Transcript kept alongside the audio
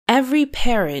every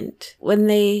parent, when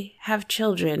they have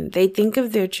children, they think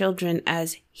of their children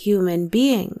as human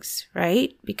beings,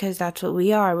 right? Because that's what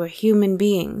we are. We're human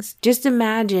beings. Just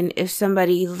imagine if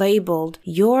somebody labeled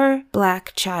your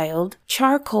black child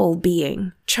charcoal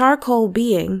being. Charcoal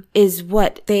being is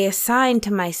what they assigned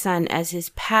to my son as his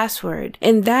password.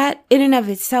 And that in and of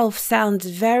itself sounds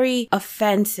very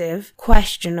offensive,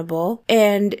 questionable,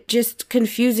 and just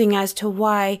confusing as to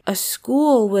why a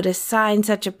school would assign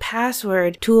such a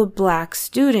password to a black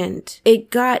student.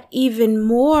 It got even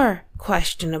more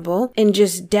questionable and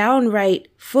just downright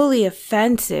fully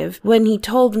offensive when he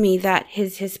told me that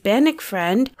his Hispanic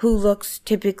friend, who looks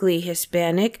typically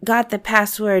Hispanic, got the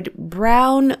password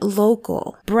brown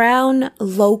local. Brown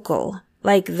local.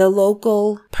 Like the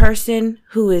local person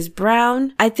who is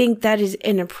brown. I think that is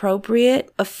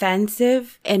inappropriate,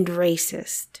 offensive, and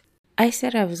racist. I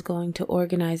said I was going to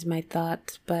organize my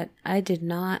thoughts, but I did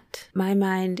not. My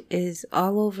mind is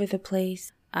all over the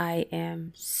place. I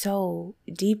am so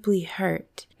deeply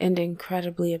hurt and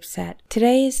incredibly upset.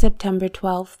 Today is September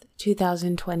 12th,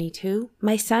 2022.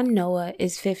 My son Noah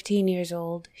is 15 years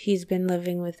old. He's been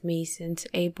living with me since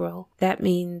April. That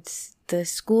means the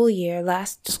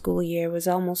last school year was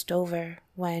almost over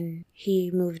when he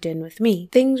moved in with me.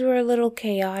 Things were a little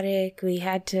chaotic. We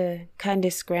had to kind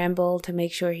of scramble to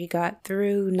make sure he got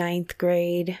through 9th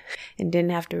grade and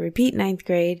didn't have to repeat 9th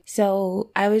grade.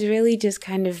 So I was really just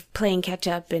kind of playing catch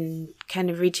up and kind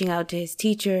of reaching out to his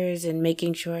teachers and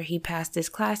making sure he passed his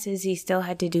classes. He still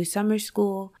had to do summer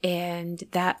school, and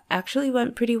that actually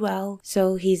went pretty well.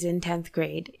 So he's in 10th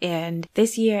grade. And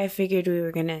this year I figured we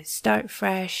were going to start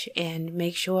fresh and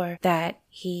make sure that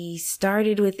he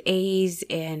started with A's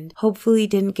and hopefully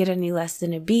didn't get any less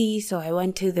than a B. So I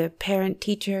went to the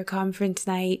parent-teacher conference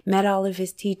night, met all of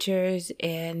his teachers,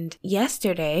 and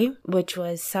yesterday, which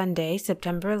was Sunday,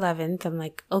 September 11th, I'm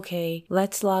like, okay,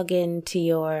 let's log into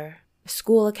your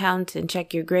school account and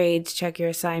check your grades, check your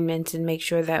assignments, and make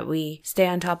sure that we stay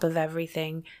on top of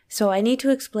everything. So I need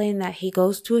to explain that he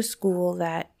goes to a school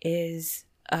that is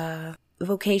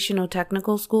vocational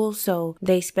technical school, so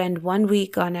they spend 1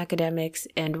 week on academics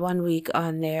and 1 week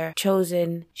on their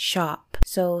chosen shop.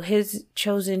 So his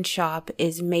chosen shop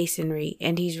is masonry,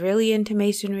 and he's really into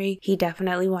masonry. He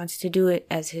definitely wants to do it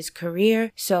as his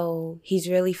career, so he's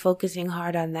really focusing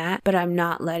hard on that, but I'm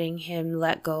not letting him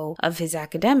let go of his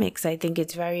academics. I think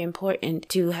it's very important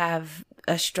to have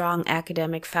a strong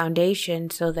academic foundation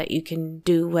so that you can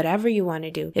do whatever you want to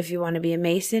do. If you want to be a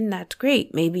mason, that's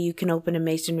great. Maybe you can open a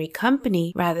masonry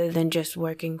company rather than just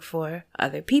working for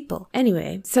other people.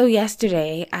 Anyway, so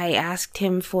yesterday I asked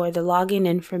him for the login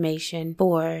information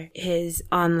for his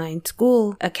online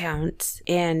school accounts,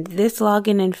 and this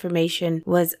login information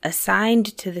was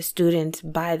assigned to the students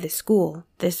by the school.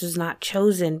 This was not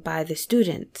chosen by the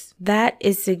students. That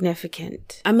is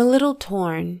significant. I'm a little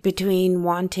torn between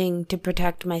wanting to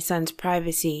protect my son's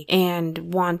privacy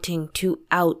and wanting to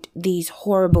out these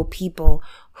horrible people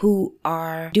who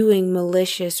are doing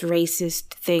malicious,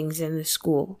 racist things in the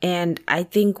school. And I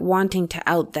think wanting to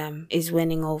out them is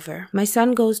winning over. My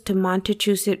son goes to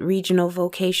Montechusett Regional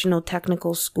Vocational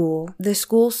Technical School. The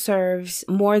school serves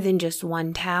more than just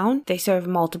one town. They serve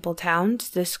multiple towns.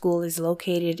 The school is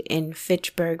located in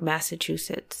Fitchburg,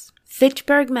 Massachusetts.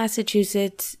 Fitchburg,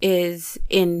 Massachusetts is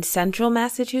in central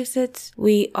Massachusetts.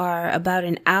 We are about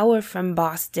an hour from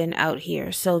Boston out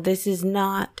here, so this is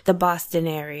not the Boston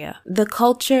area. The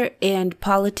culture and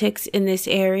politics in this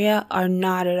area are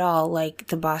not at all like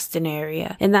the Boston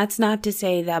area. And that's not to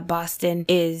say that Boston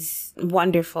is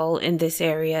wonderful and this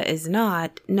area is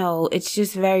not. No, it's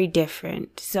just very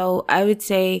different. So I would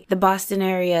say the Boston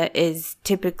area is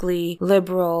typically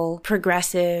liberal,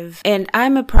 progressive, and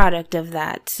I'm a product of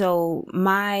that. So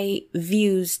my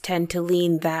views tend to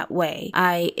lean that way.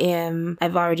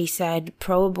 I've already said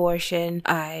pro-abortion.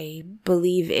 I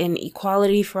believe in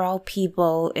equality for all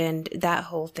people and that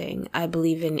whole thing. I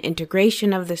believe in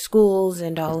integration of the schools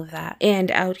and all of that.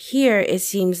 And out here, it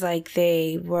seems like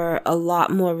they were a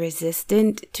lot more resistant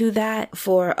to that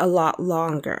for a lot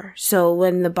longer. So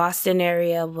when the Boston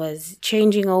area was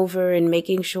changing over and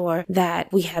making sure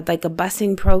that we had like a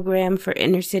busing program for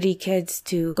inner city kids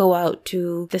to go out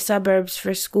to the suburbs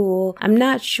for school, I'm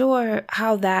not sure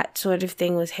how that sort of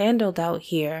thing was handled out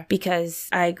here because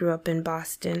I grew up in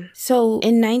Boston. So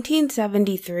in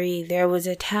 1973, there was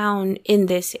a town in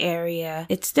this area.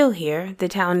 It's still here. The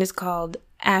town is called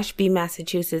Ashby,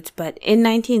 Massachusetts, but in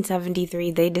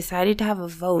 1973, they decided to have a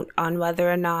vote on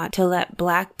whether or not to let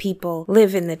Black people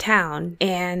live in the town.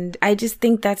 And I just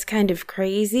think that's kind of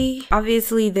crazy.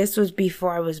 Obviously, this was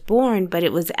before I was born, but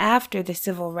it was after the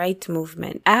Civil Rights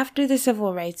Movement. After the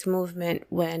Civil Rights Movement,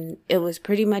 when it was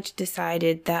pretty much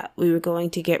decided that we were going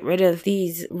to get rid of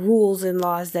these rules and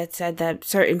laws that said that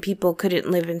certain people couldn't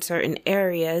live in certain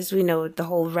areas. We know the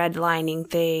whole redlining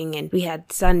thing, and we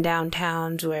had sundown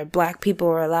towns where Black people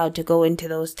were allowed to go into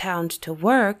those towns to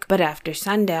work, but after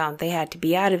sundown, they had to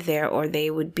be out of there or they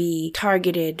would be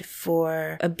targeted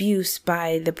for abuse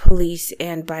by the police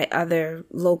and by other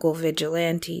local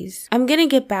vigilantes. I'm gonna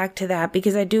get back to that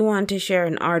because I do want to share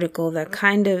an article that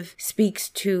kind of speaks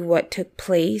to what took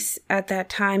place at that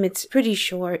time. It's pretty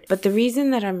short, but the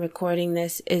reason that I'm recording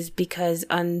this is because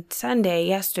on Sunday,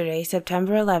 yesterday,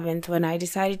 September 11th, when I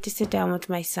decided to sit down with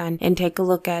my son and take a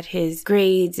look at his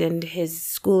grades and his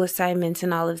school assignments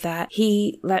and all of that,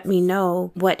 he let me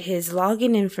know what his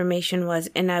login information was,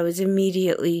 and I was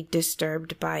immediately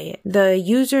disturbed by it. The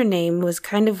username was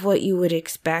kind of what you would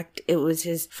expect. It was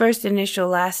his first initial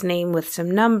last name with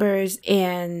some numbers,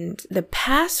 and the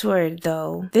password,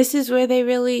 though, this is where they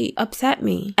really upset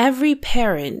me. Every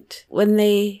parent, when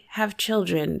they have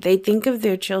children, they think of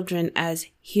their children as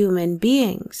human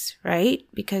beings, right?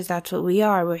 Because that's what we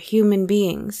are. We're human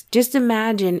beings. Just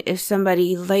imagine if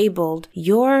somebody labeled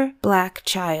your Black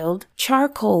child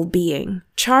charcoal being.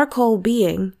 Charcoal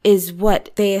being is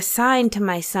what they assigned to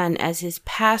my son as his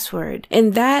password.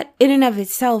 And that in and of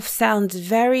itself sounds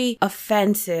very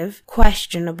offensive,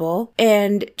 questionable,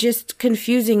 and just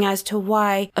confusing as to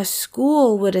why a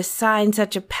school would assign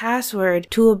such a password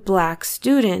to a Black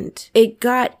student. It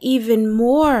got even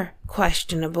more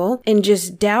questionable and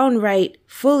just downright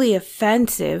fully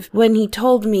offensive when he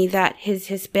told me that his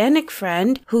Hispanic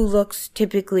friend, who looks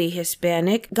typically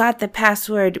Hispanic, got the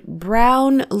password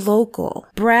Brown Local.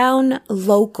 Brown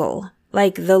Local.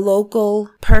 Like the local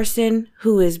person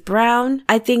who is brown.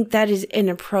 I think that is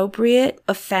inappropriate,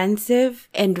 offensive,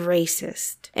 and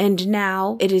racist. And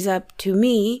now it is up to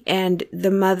me and the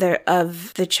mother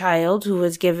of the child who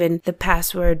was given the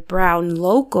password Brown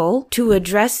Local to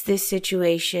address this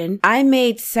situation. I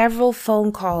made several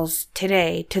phone calls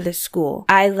today to the school.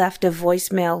 I left a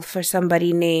voicemail for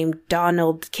somebody named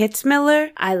Donald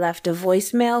Kitzmiller. I left a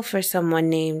voicemail for someone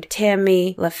named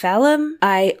Tammy LaFellem.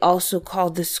 I also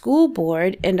called the school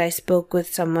board and I spoke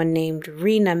with someone named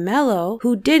Rena Mello,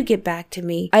 who did get back to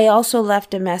me. I also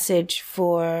left a message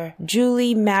for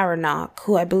Julie Marinock,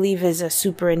 who I believe is a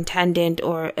superintendent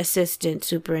or assistant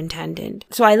superintendent.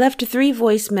 So I left 3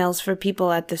 voicemails for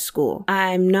people at the school.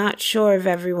 I'm not sure of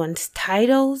everyone's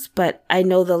titles, but I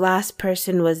know the last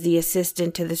person was the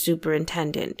assistant to the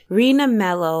superintendent. Rena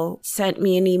Mello sent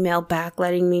me an email back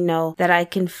letting me know that I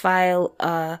can file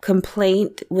a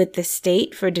complaint with the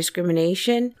state for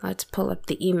discrimination. Let's pull up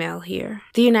the email here.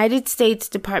 The United States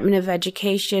Department of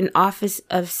Education Office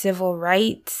of Civil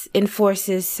Rights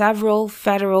enforces several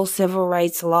federal civil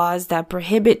rights laws that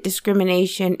prohibit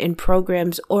discrimination in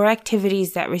programs or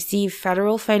activities that receive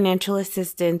federal financial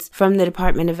assistance from the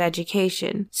Department of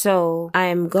Education. So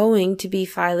I'm going to be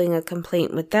filing a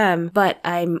complaint with them, but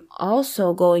I'm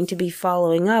also going to be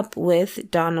following up with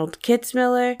Donald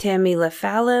Kitzmiller, Tammy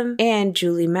LaFellem, and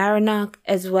Julie Marinock,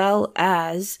 as well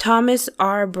as Thomas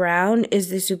R. Brown is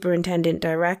the superintendent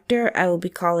director. I will be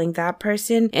calling that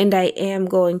person, and I am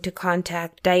going to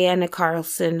contact Diana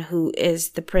Carlson, who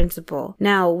is the principal.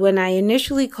 Now, when I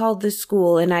initially called the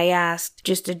school and I asked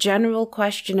just a general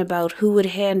question about who would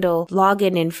handle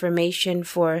login information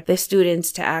for the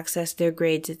students to access their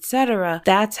grades, etc.,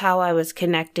 that's how I was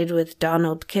connected with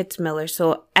Donald Kitzmiller.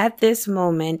 So at this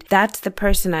moment, that's the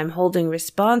person I'm holding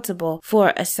responsible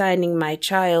for assigning my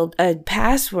child a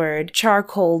password,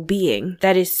 charcoal being,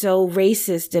 that is so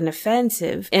racist and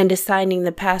offensive, and assigning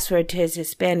the password to his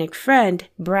Hispanic friend,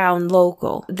 Brown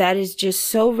Local. That is just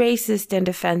so racist and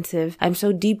offensive. I'm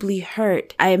so deeply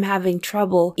hurt. I am having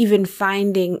trouble even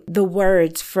finding the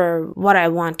words for what I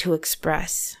want to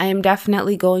express. I am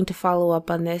definitely going to follow up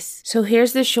on this. So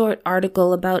here's the short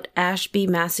article about Ashby,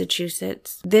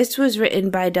 Massachusetts. This was written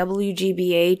by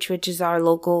WGBH, which is our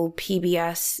local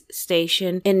PBS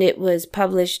station, and it was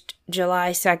published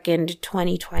July 2nd,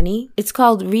 2020. It's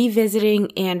called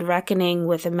Revisiting and Reckoning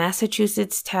with a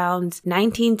Massachusetts Town's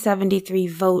 1973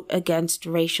 Vote Against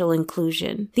Racial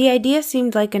Inclusion. The idea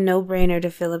seemed like a no-brainer to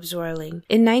Philip Zwirling.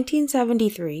 In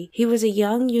 1973, he was a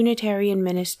young Unitarian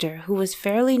minister who was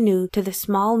fairly new to the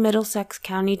small Middlesex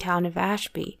County town of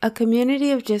Ashby, a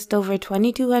community of just over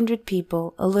 2,200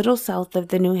 people a little south of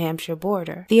the New Hampshire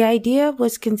border. The idea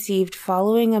was conceived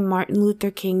following a Martin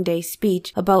Luther King Day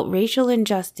speech about racial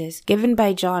injustice given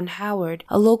by John Howard,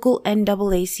 a local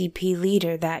NAACP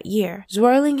leader that year.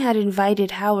 Zwirling had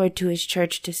invited Howard to his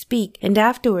church to speak, and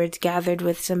afterwards gathered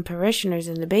with some parishioners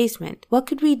in the basement. What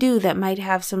could we do that might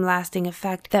have some lasting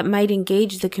effect, that might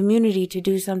engage the community to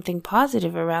do something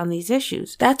positive around these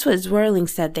issues? That's what Zwirling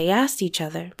said they asked each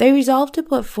other. They resolved to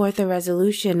put forth a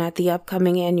resolution at the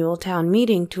upcoming annual town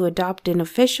meeting to adopt an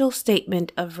official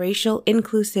statement of racial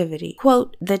inclusivity.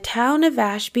 Quote, "The town of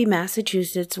Ashby,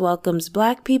 Massachusetts welcomes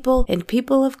Black people and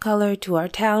people of color to our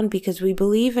town because we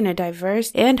believe in a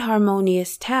diverse and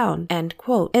harmonious town," end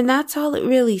quote. And that's all it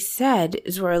really said,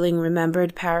 Zwirling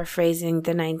remembered, paraphrasing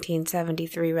the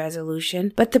 1973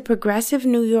 resolution. But the progressive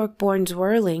New York-born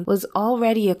Zwirling was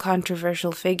already a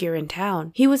controversial figure in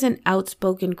town. He was an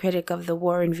outspoken critic of the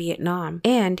war in Vietnam,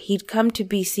 and he'd come to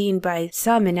be seen by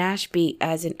some in Ashby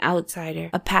as an outsider,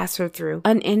 a passer-through,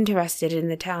 uninterested in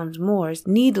the town's mores,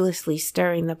 needlessly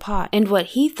stirring the pot. And what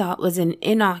he thought was an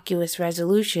innocuous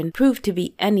resolution proved to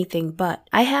be anything but.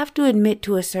 "I have to admit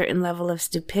to a certain level of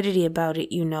stupidity about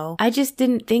it, you know. I just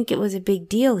didn't think it was a big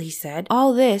deal," he said.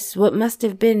 "All this, what must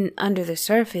have been under the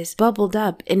surface, bubbled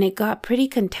up, and it got pretty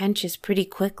contentious pretty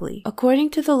quickly." According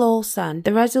to the Lowell Sun,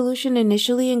 the resolution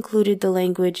initially included the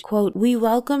language, quote, "We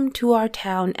welcome to our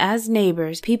town as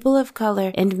neighbors, people of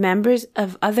color, and members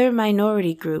of other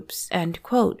minority groups," end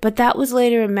quote. But that was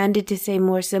later amended to say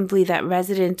more simply that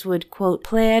residents would, quote,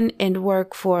 "plan and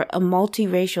work for a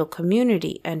multiracial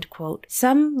community," end quote.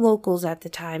 Some locals at the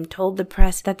time told the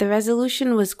press that the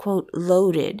resolution was, quote,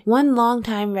 "loaded." One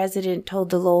longtime resident told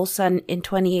the Lowell Sun in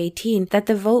 2018 that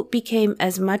the vote became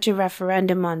as much a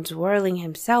referendum on Zwirling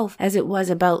himself as it was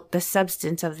about the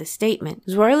substance of the statement.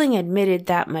 Zwirling admitted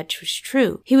that much was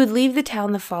true. He would leave the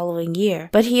town the following year,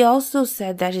 but he also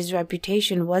said that his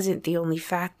reputation wasn't the only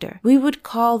factor. "We would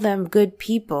call them good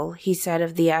people," he said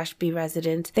of the Ashby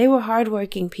residents. "They were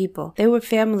hardworking people. They were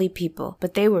family people,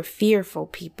 but they were fearful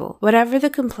people." Whatever the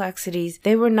complexities,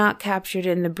 they were not captured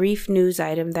in the brief news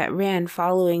item that ran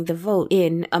following the vote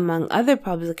in, among other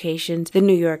publications, the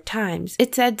New York Times.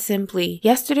 It said simply,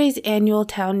 "Yesterday's annual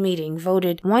town meeting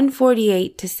voted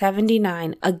 148 to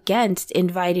 79 against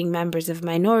inviting members of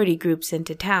minority groups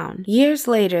into town." Years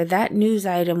later, that news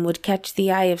item would catch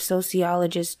the eye of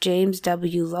sociologist James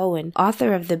W. Loewen,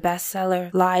 author of the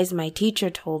bestseller Lies My Teacher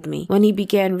Told Me, when he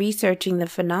began researching the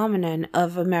phenomenon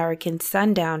of American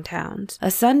sundown towns.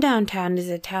 A sundown town is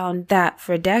a town that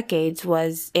for decades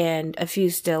was, and a few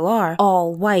still are,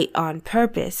 all white on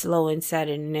purpose, Loewen said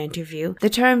in an interview. The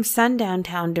term sundown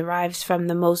town derives from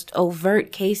the most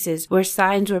overt cases where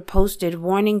signs were posted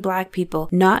warning Black people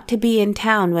not to be in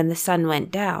town when the sun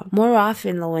went down. More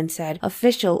often, Loewen said,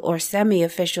 official or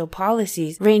semi-official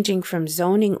policies ranging from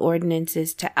zoning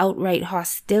ordinances to outright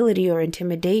hostility or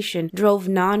intimidation drove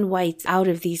non-whites out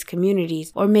of these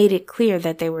communities or made it clear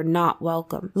that they were not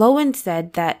welcome. Loewen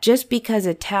said that just because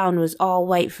a town was all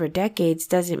white for decades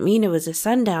doesn't mean it was a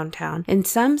sundown town, and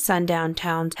some sundown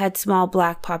towns had small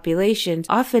Black populations,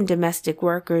 often domestic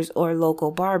workers or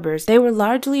local barbers. They were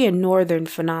largely a northern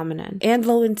phenomenon. And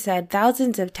Loewen said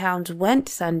thousands of towns went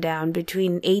sundown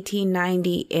between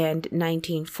 1890 and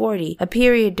 1940, a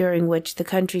period during which the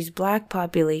country's Black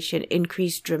population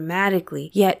increased dramatically,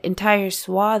 yet entire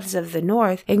swaths of the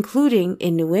North, including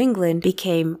in New England,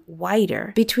 became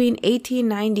whiter. Between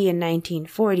 1890 and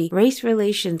 1940, race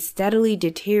relations steadily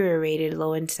deteriorated,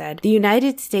 Loewen said. The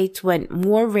United States went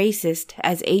more racist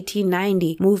as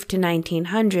 1890 moved to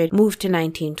 1900, moved to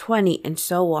 1920, and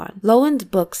so on. Loewen's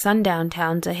book Sundown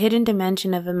Towns, A Hidden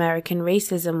Dimension of American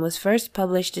Racism was first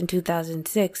published in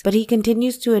 2006, but he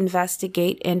continues to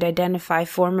investigate and identify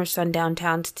former sundown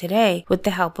towns today with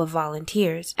the help of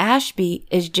volunteers. Ashby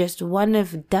is just one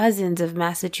of dozens of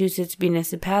Massachusetts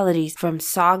municipalities, from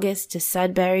Saugus to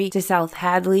Sudbury to South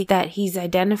Hadley, that he's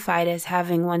identified as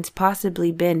having once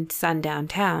possibly been sundown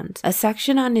towns. A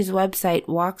section on his website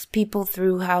walks people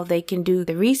through how they can do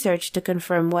the research to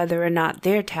confirm whether or not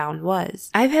their town was.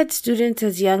 "I've had students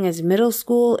as young as middle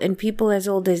school and people as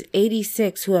old as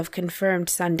 86 who have confirmed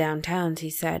sundown towns," he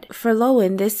said. For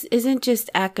Loewen, this isn't just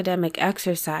academic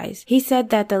exercise. He said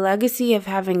that the legacy of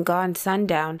having gone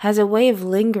sundown has a way of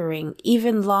lingering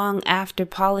even long after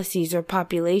policies or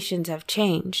populations have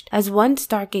changed. A As one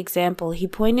stark example, he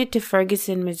pointed to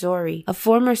Ferguson, Missouri, a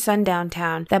former sundown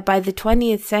town that by the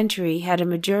 20th century had a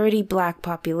majority black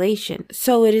population.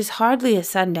 So it is hardly a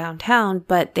sundown town,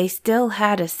 but they still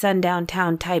had a sundown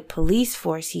town type police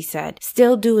force, he said,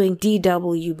 still doing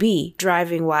DWB,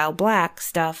 driving while black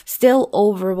stuff, still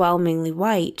overwhelmingly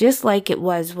white, just like it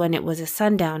was when it was a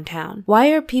sundown town. Why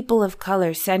are people of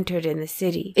color centered in the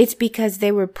city? It's because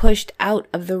they were pushed out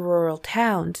of the rural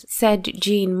towns, said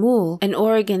Jean Moule, an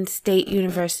Oregon State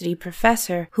University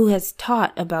professor who has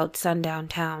taught about sundown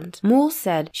towns. Moule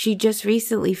said she just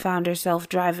recently found herself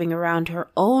driving around her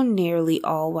own nearly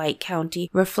all-white county,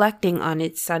 reflecting on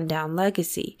its sundown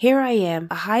legacy. Here I am,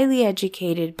 a highly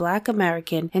educated black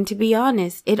American, and to be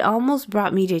honest, it almost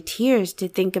brought me to tears to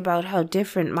think about how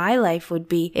different my life would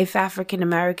be if African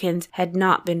Americans had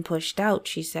not been pushed out,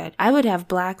 she said. I would have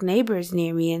black neighbors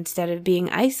near me instead of being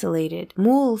isolated.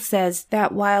 Moule says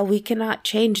that while we cannot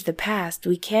change the past,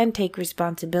 we can take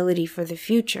responsibility for the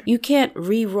future. You can't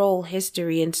re-roll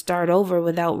history and start over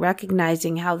without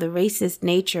recognizing how the racist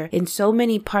nature in so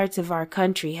many parts of our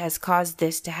country has caused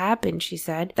this to happen, she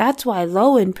said. That's why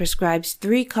Lowen prescribes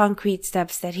 3 concrete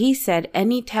steps that he said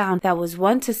any town that was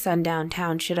once a sundown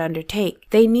town should undertake.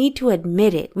 They need to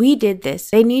admit it. We did this.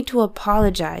 They need to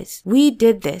apologize. We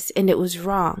did this and it was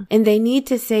wrong. And they need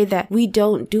to say that we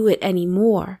don't do it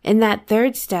anymore. And that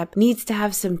 3rd step needs to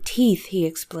have some teeth, he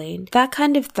explained. That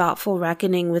kind of thoughtful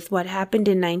reckoning with what happened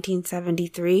in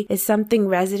 1973 is something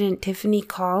resident Tiffany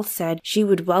Call said she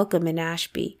would welcome in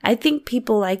Ashby. I think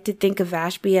people like to think of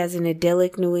Ashby as an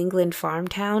idyllic New England farm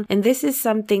town, and this is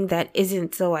something that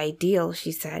isn't so ideal,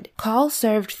 she said. Call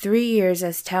served 3 years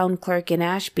as town clerk in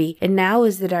Ashby and now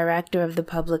is the director of the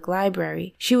public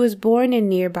library. She was born in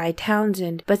nearby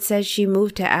Townsend, but says she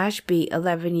moved to Ashby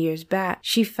 11 years back.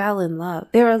 She fell in love.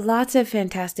 There are lots of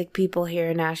fantastic people here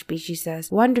in Ashby, she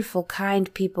says. Wonderful,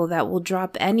 kind people that will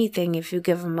drop anything if you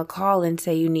give them a call and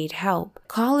say you need help.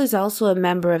 Call is also a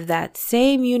member of that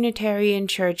same Unitarian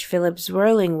church Philip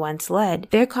Zwirling once led.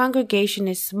 Their congregation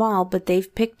is small, but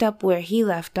they've picked up where he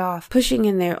left off, pushing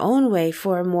in their own way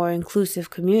for a more inclusive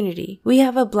community. We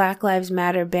have a Black Lives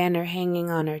Matter banner hanging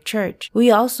on our church.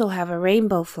 We also have a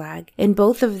rainbow flag, and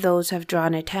both of those have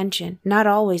drawn attention. Not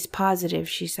always positive,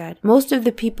 she said. Most of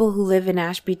the people who live in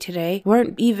Ashby today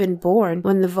weren't even born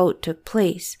when the vote took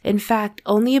place. In fact,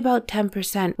 only about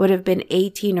 10% would have been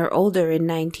 18 or older in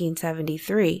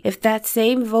 1973. If that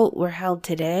same vote were held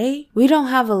today, we don't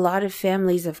have a lot of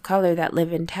families of color that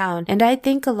live in town, and I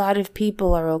think a lot of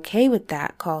people are okay with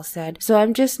that, Call said. So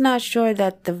I'm just not sure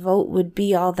that the vote would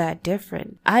be all that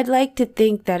different. I'd like to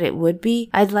think that it would be.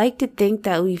 I'd like to think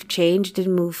that we've changed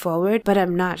and moved forward, but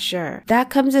I'm not sure. That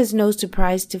comes as no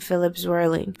surprise to Philip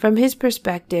Zwirling. From his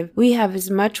perspective, we have as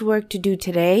much work to do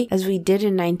today as we did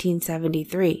in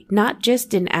 1973. Not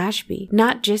just in Ashby,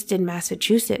 not just in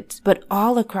Massachusetts, but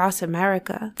all across America.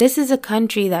 This is a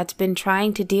country that's been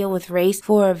trying to deal with race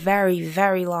for a very,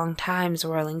 very long time,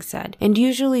 Zwirling said. And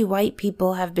usually white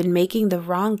people have been making the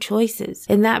wrong choices,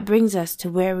 and that brings us to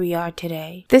where we are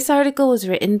today. This article was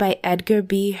written by Edgar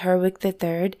B. Herwick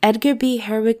III. Edgar B.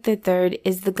 Herwick III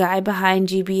is the guy behind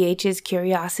GBH's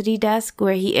Curiosity Desk,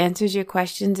 where he answers your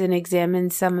questions and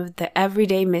examines some of the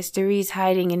everyday mysteries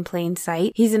hiding in plain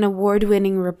sight. He's an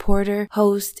award-winning reporter,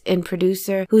 host, and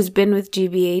producer who's been with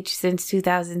GBH since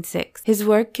 2006. His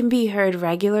work can be heard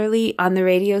regularly on the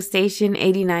radio station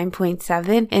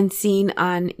 89.7 and seen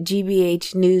on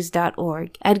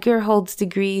gbhnews.org. Edgar holds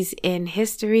degrees in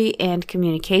history and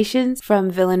communications from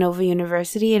Villanova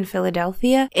University in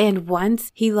Philadelphia, and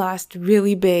once he lost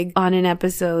really big on an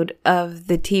episode of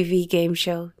the TV game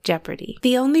show Jeopardy!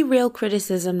 The only real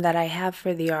criticism that I have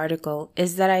for the article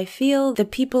is that I feel the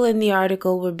people in the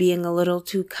article were being a little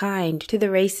too kind to the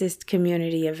racist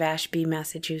community of Ashby,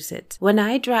 Massachusetts. When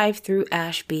I drive through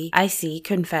Ashby, I see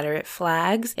Confederate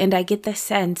flags, and I get the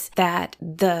sense that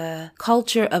the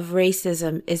culture of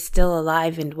racism is still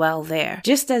alive and well there,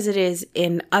 just as it is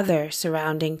in other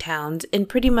surrounding towns and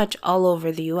pretty much all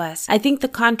over the US. I think the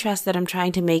contrast that I'm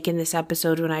trying to make in this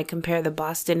episode when I compare the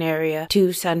Boston area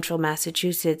to central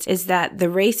Massachusetts is that the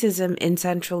racism in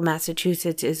central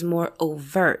Massachusetts is more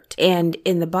overt, and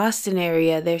in the Boston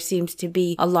area there seems to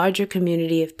be a larger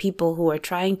community of people who are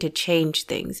trying to change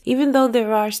things. Even though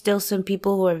there are still some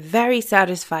people who are very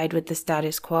satisfied with the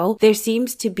status quo, there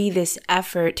seems to be this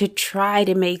effort to try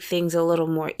to make things a little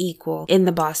more equal in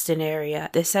the Boston area.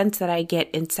 The sense that I get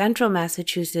in central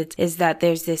Massachusetts is that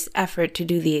there's this effort to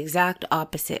do the exact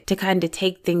opposite, to kind of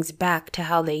take things back to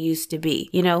how they used to be.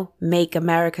 You know, make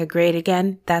America great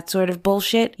again, that sort of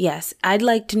bullshit. Yes, I'd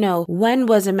like to know, when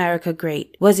was America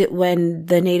great? Was it when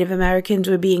the Native Americans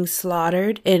were being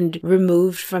slaughtered and and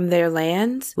removed from their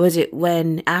lands? Was it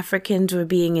when Africans were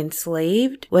being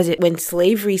enslaved? Was it when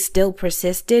slavery still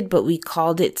persisted, but we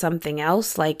called it something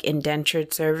else, like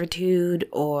indentured servitude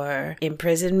or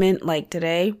imprisonment like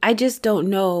today? I just don't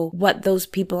know what those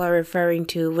people are referring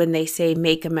to when they say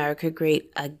make America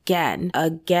great again.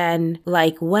 Again,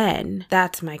 like when?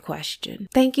 That's my question.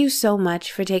 Thank you so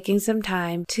much for taking some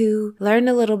time to learn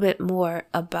a little bit more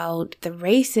about the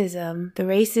racism, the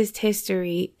racist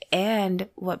history, and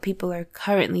what people are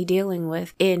currently dealing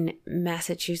with in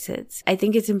Massachusetts. I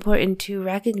think it's important to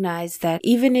recognize that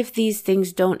even if these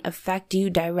things don't affect you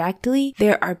directly,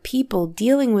 there are people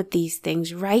dealing with these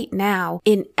things right now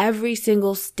in every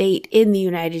single state in the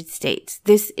United States.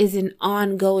 This is an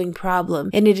ongoing problem,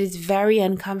 and it is very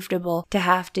uncomfortable to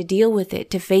have to deal with it,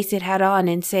 to face it head on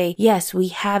and say, yes, we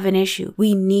have an issue.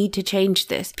 We need to change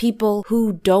this. People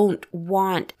who don't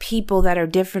want people that are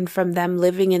different from them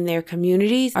living in their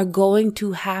communities are going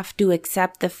to have to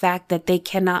accept the fact that they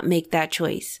cannot make that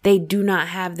choice. They do not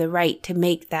have the right to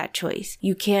make that choice.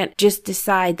 You can't just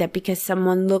decide that because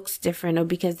someone looks different or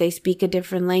because they speak a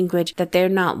different language that they're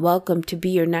not welcome to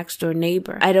be your next door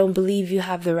neighbor. I don't believe you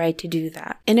have the right to do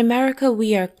that. In America,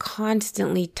 we are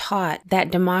constantly taught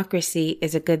that democracy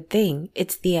is a good thing.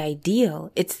 It's the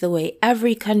ideal. It's the way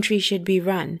every country should be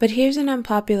run. But here's an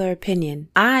unpopular opinion.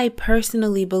 I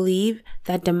personally believe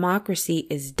that democracy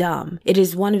is dumb. It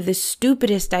is one of the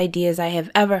stupidest ideas I have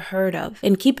ever heard of.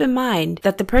 And keep in mind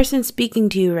that the person speaking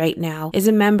to you right now is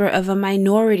a member of a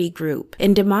minority group.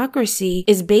 And democracy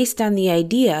is based on the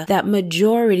idea that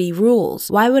majority rules.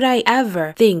 Why would I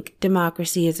ever think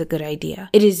democracy is a good idea?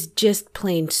 It is just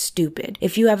plain stupid.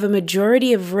 If you have a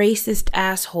majority of racist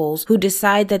assholes who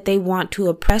decide that they want to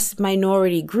oppress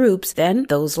minority groups, then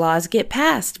those laws get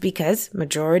passed because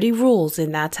majority rules,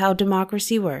 and that's how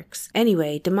democracy works.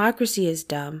 Anyway, democracy is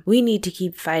dumb. We need to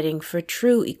keep fighting for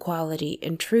true equality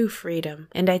and true freedom.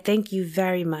 And I thank you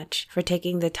very much for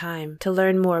taking the time to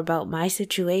learn more about my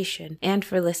situation and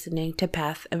for listening to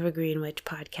Path of a Green Witch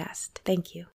podcast. Thank you.